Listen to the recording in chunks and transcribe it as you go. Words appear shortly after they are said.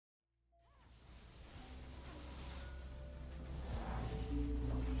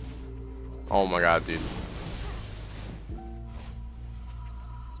Oh my god, dude.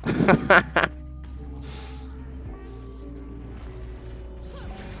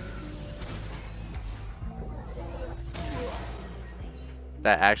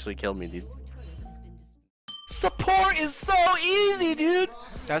 That actually killed me, dude. Support is so easy, dude.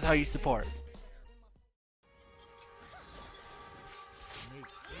 That's how you support.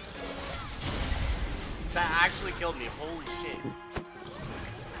 That actually killed me. Holy shit.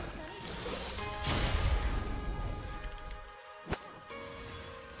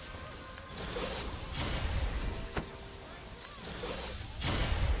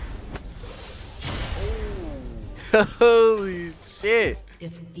 Oh. Holy shit.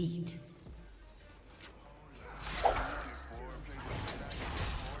 Defeat.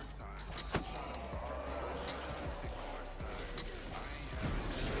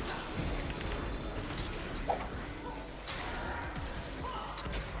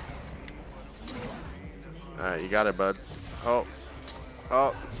 Alright, you got it, bud. Oh.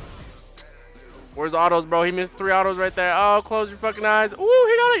 Oh. Where's autos, bro? He missed 3 autos right there. Oh, close your fucking eyes. Ooh, he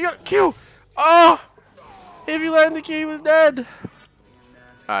got it. You got it. Q. Oh. If you landed the Q, he was dead.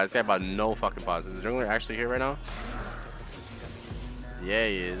 Alright, this guy about no fucking pause. Is the jungler actually here right now? Yeah,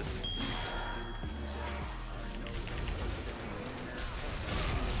 he is.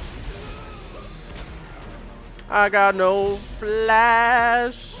 I got no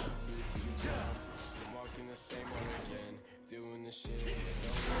flash.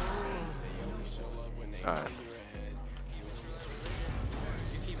 Alright.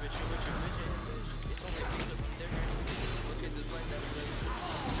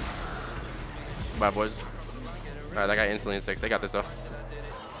 Bye, boys. Alright, that guy instantly in 6. They got this though.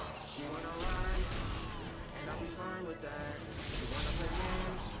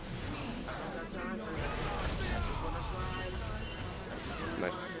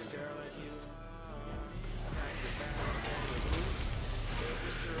 Nice.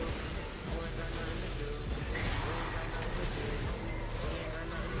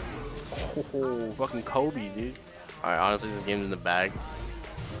 Oh, fucking Kobe, dude. Alright, honestly, this game's in the bag.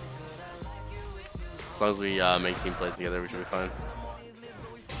 As long as we make team plays together, we should be fine.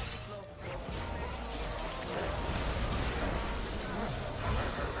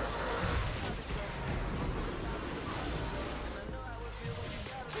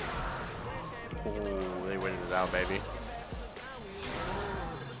 Oh, they waited it out, baby.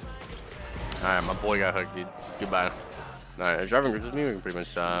 Alright, my boy got hooked, dude. Goodbye. Alright, if driving groups with me, we can pretty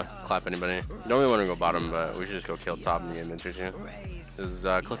much clap anybody. Don't really want to go bottom, but we should just go kill top and get mentors here. Because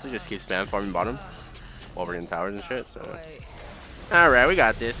Calista just keeps spam farming bottom while we're getting towers and shit, so. Alright, we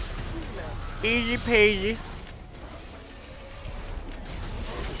got this. Easy peasy.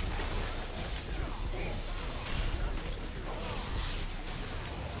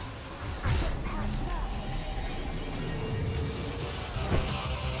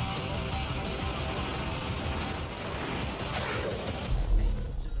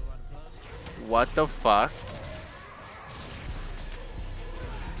 What the fuck?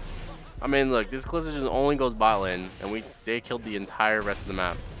 I mean, look, this Calista just only goes bot lane, and they killed the entire rest of the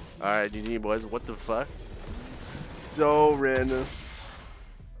map. Alright, GG, boys. What the fuck? So random.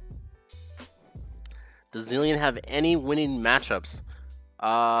 Does Zilean have any winning matchups?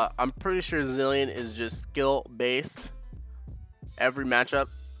 I'm pretty sure Zilean is just skill-based every matchup.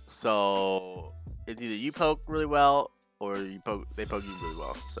 So, it's either you poke really well, or they poke you really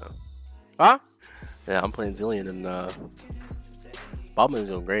well, so. Huh? Yeah, I'm playing Zilean and Bobman's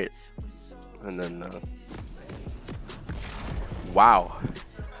doing great. And then wow.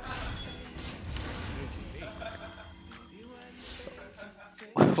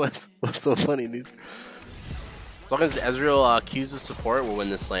 What's so funny, dude? As long as Ezreal Qs the support, we'll win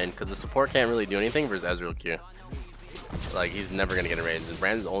this lane, because the support can't really do anything versus Ezreal Q. Like, he's never gonna get a range. His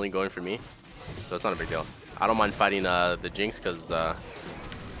brand is only going for me, so it's not a big deal. I don't mind fighting the Jinx, because I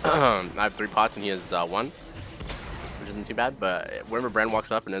have 3 pots and he has 1, which isn't too bad. But whenever Brand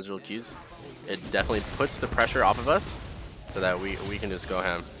walks up and Ezreal Qs, it definitely puts the pressure off of us, so that we can just go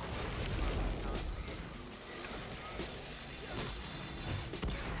ham.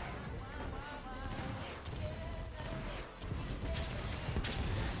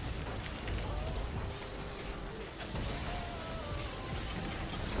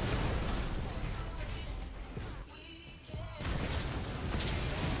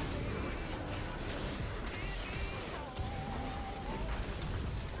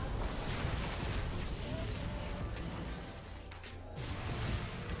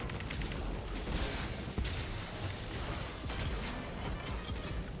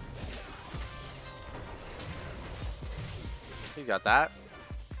 He's got that.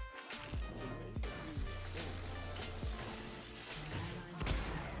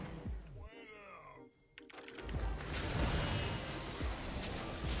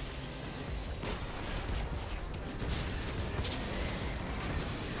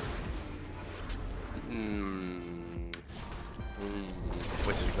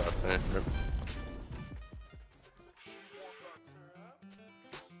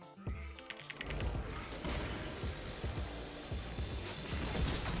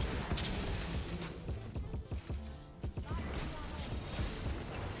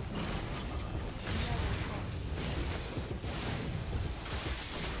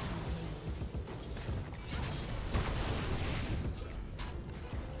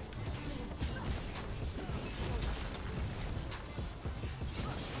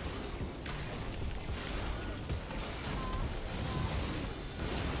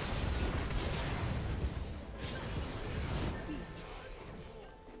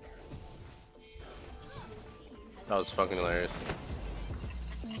 That was fucking hilarious.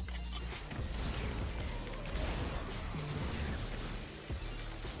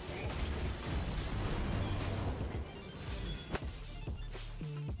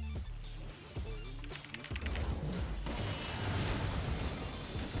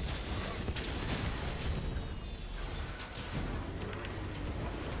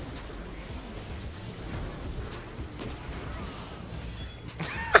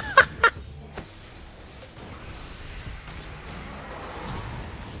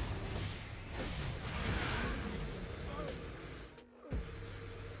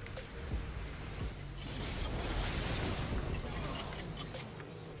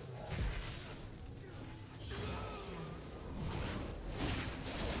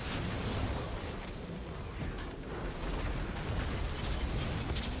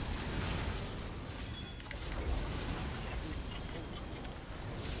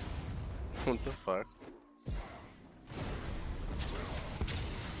 What the fuck?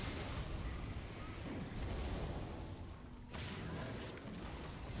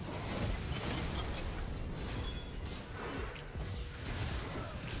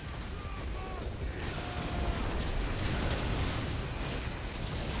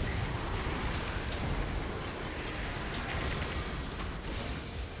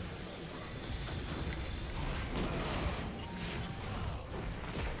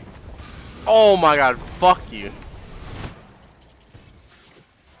 Oh my god, fuck you.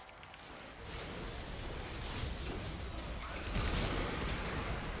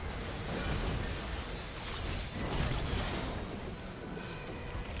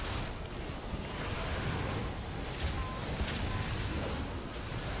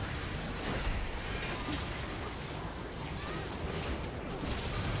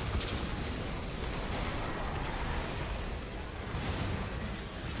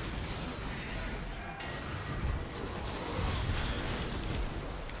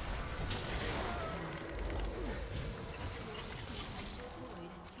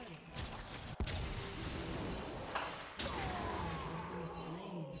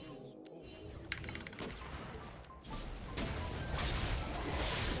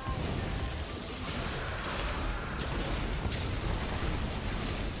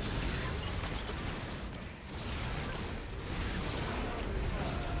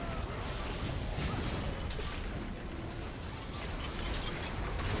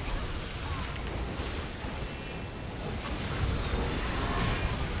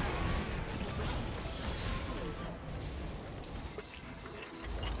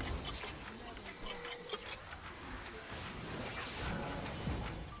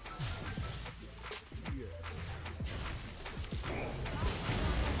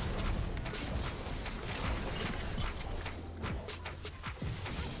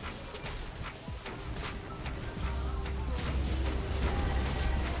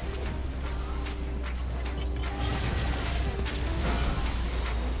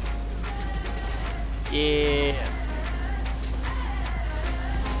 Yeah.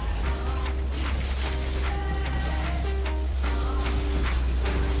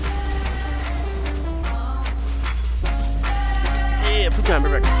 Yeah, food time,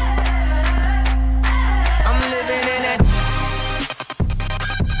 perfect. I'm living in it.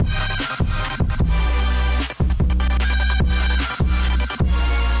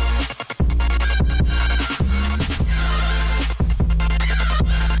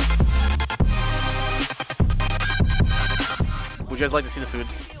 Would you guys like to see the food?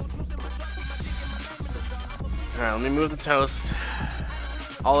 Alright, let me move the toast.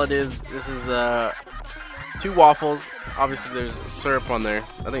 All it is, this is 2 waffles. Obviously there's syrup on there.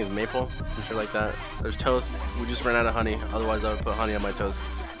 I think it's maple, some shit like that. There's toast. We just ran out of honey. Otherwise I would put honey on my toast.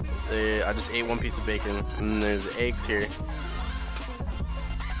 I just ate 1 piece of bacon. And then there's eggs here.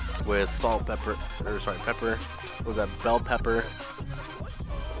 With salt, pepper, or sorry, pepper. What was that? Bell pepper.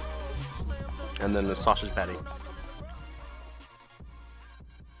 And then the sausage patty.